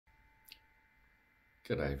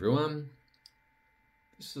G'day everyone,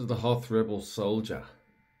 this is the Hoth Rebel Soldier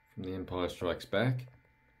from The Empire Strikes Back.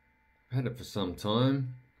 I've had it for some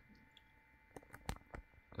time.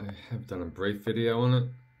 I have done a brief video on it,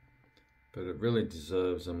 but it really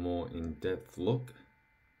deserves a more in-depth look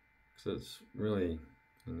because it's really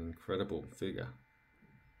an incredible figure.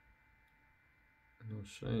 And I'll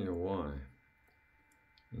show you why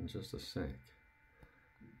in just a sec.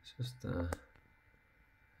 Let's just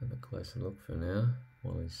have a closer look for now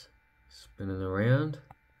while he's spinning around.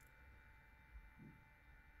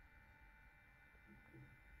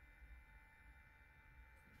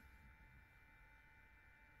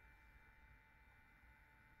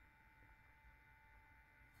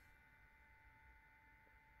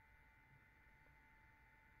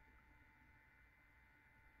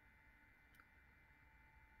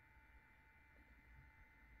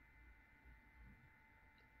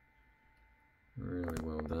 Really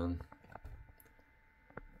well done.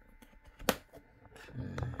 Okay,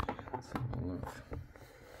 let's have a look.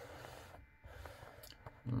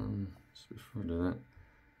 Just before I do that,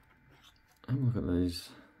 have a look at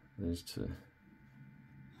these two.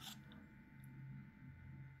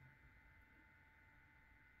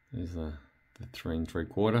 These are the 3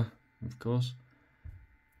 3/4, of course.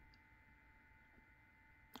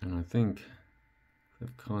 And I think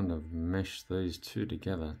they've kind of meshed these two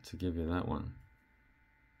together to give you that one.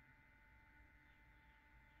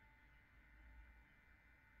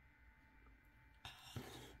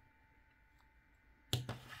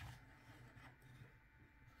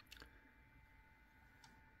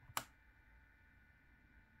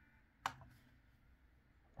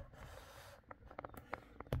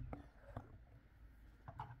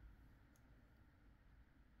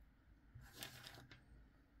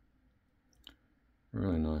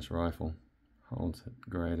 Really nice rifle, holds it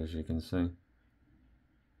great as you can see.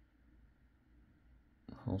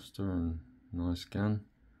 Holster and nice gun.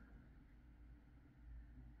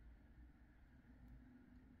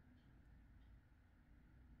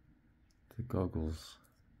 The goggles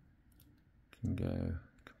can go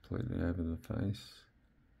completely over the face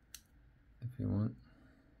if you want.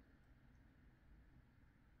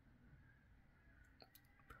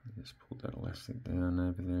 Probably just pull that elastic down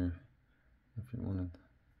over there if you wanted.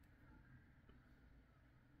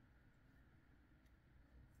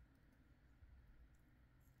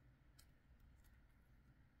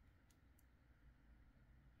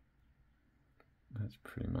 That's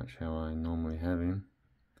pretty much how I normally have him.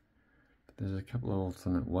 But there's a couple of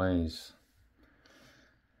alternate ways.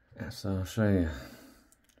 So I'll show you.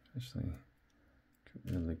 Especially get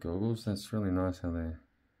rid of the goggles. That's really nice how they're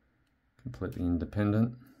completely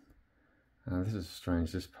independent. This is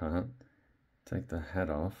strange, this part. Take the hat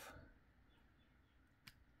off.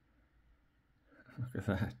 Look at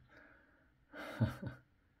that.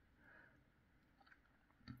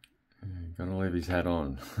 Gotta leave his hat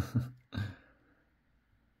on.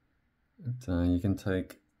 But, you can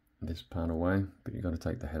take this part away, but you've got to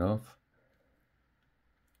take the head off.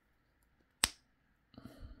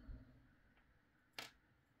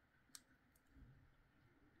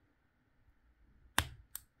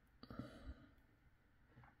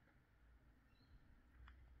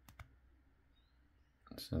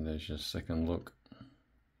 So there's your second look.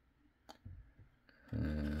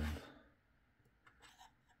 And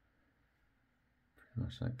pretty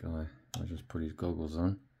much that guy. I'll just put his goggles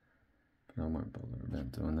on. But I won't bother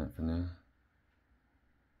about doing that for now.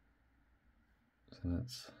 So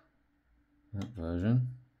that's that version.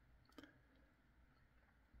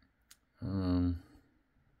 In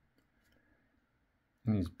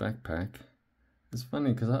his backpack, it's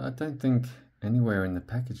funny because I don't think anywhere in the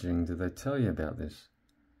packaging do they tell you about this.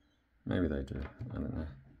 Maybe they do, I don't know.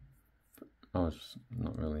 But I was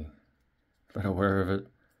not really that aware of it.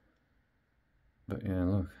 But yeah,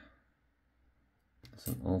 look. It's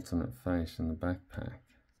an alternate face in the backpack.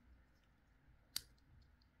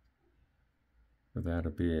 Without a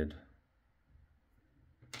beard.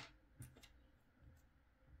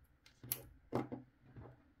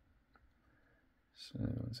 So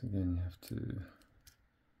once again you have to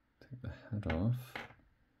take the hat off.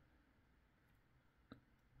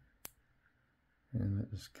 And it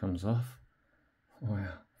just comes off.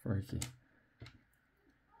 Wow, freaky.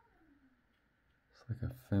 It's like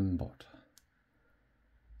a fembot.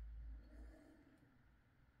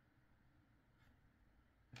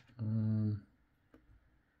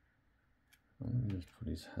 Let me just put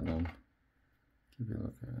his hat on. Give you a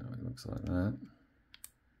look at how he looks like that.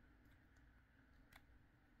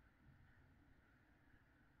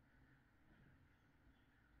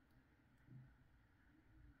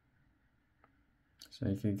 So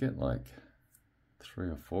you could get like 3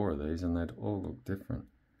 or 4 of these and they'd all look different.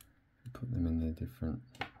 You put them in their different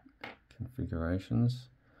configurations.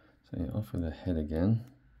 So you're off with the head again.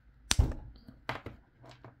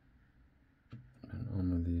 And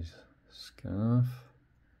on with his scarf.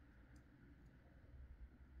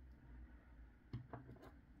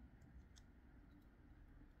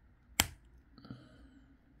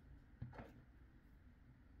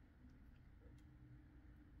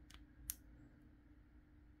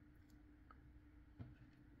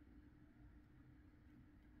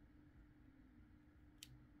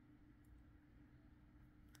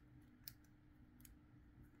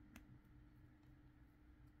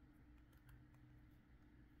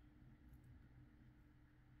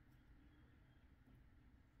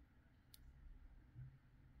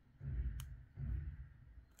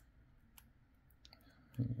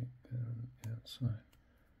 Outside.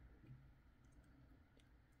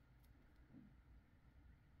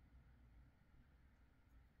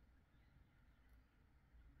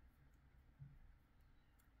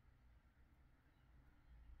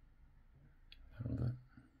 Hold it.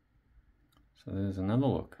 So there's another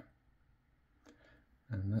look,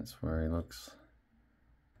 and that's where he looks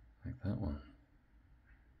like that one.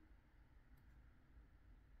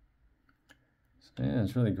 So yeah,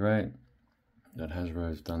 it's really great that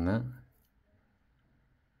Hasbro's done that.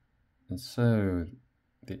 And so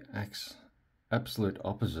the absolute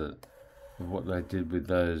opposite of what they did with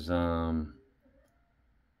those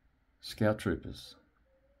scout troopers.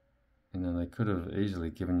 You know, they could have easily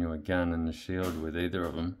given you a gun and a shield with either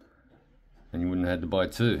of them and you wouldn't have had to buy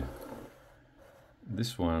 2.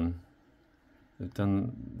 This one, they've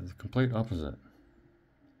done the complete opposite.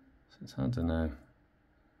 So it's hard to know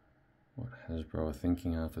what Hasbro are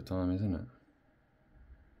thinking half the time, isn't it?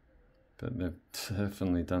 But they've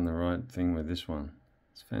definitely done the right thing with this one.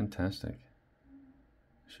 It's fantastic.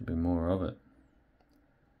 There should be more of it.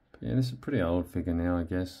 But yeah, this is a pretty old figure now, I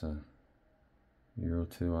guess. A year or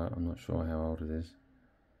 2, I'm not sure how old it is.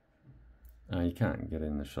 You can't get it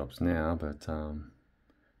in the shops now, but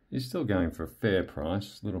you're still going for a fair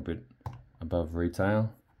price, a little bit above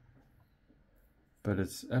retail. But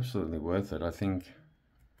it's absolutely worth it. I think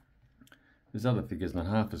there's other figures not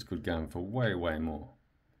half as good going for way, way more.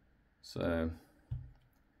 So,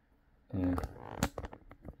 yeah,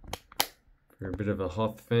 if you're a bit of a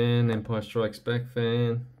Hoth fan, Empire Strikes Back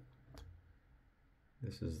fan,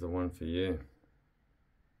 this is the one for you.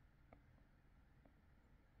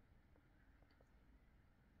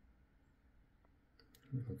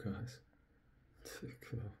 Oh guys, too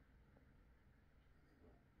cool.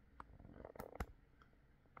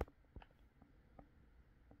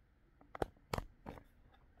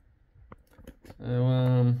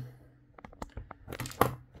 So,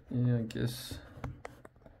 yeah, I guess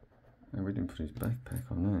we didn't put his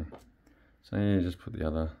backpack on there. So yeah, just put the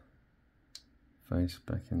other face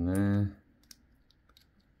back in there.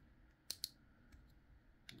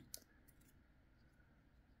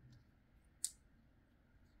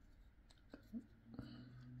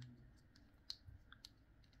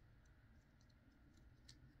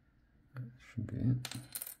 That should be it.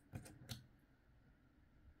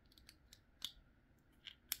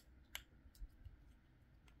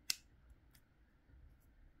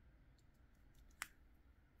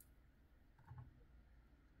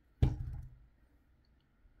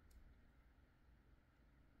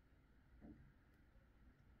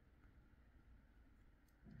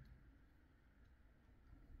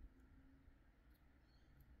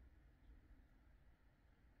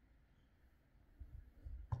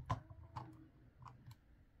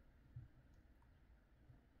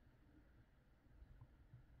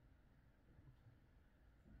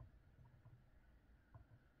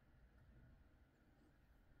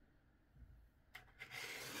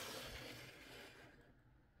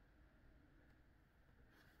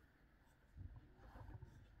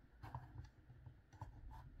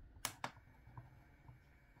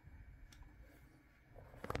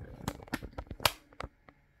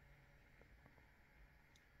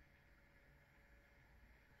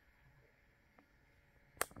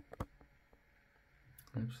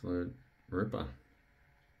 Absolute ripper.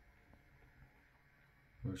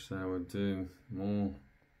 Wish they would do more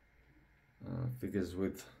figures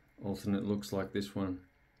with alternate looks like this one,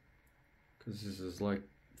 because this is like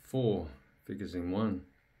 4 figures in one.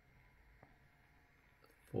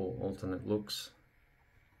 4 alternate looks.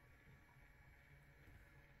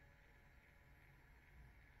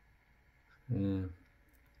 Yeah,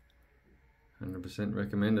 100%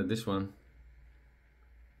 recommended this one.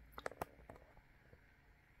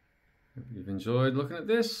 Hope you've enjoyed looking at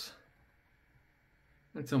this.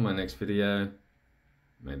 Until my next video,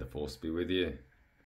 may the force be with you.